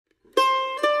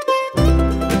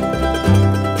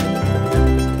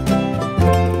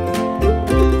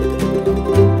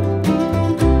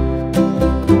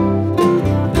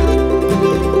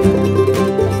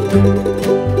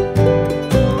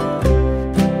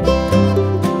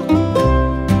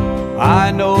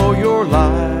I know your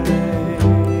life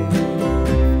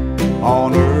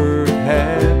on earth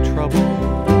had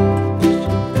troubles,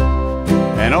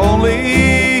 and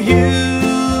only you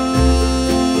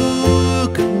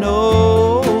could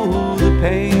know the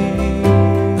pain.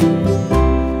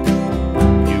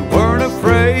 You weren't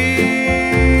afraid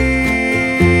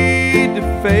to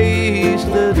face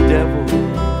the devil,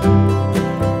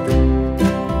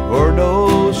 or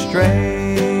no stranger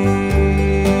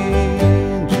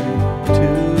to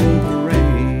the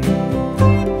rain.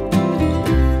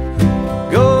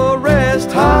 Go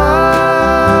rest high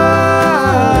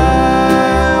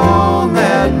on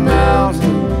that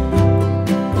mountain,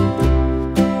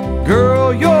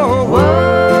 girl, your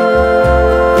work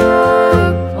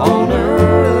on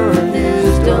earth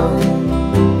is done,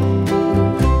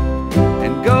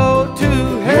 and go to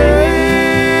heaven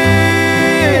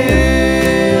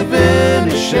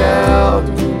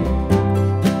shouting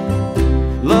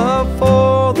love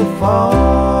for the Father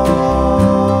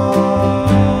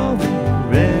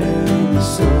and the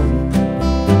Son.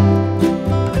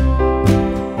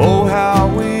 Oh, how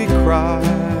we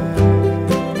cried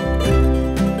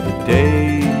the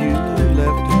day you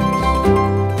left us.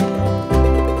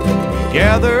 We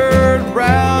gathered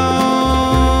round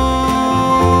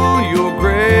your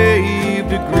grave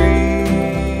to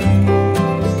grieve.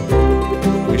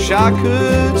 Wish I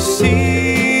could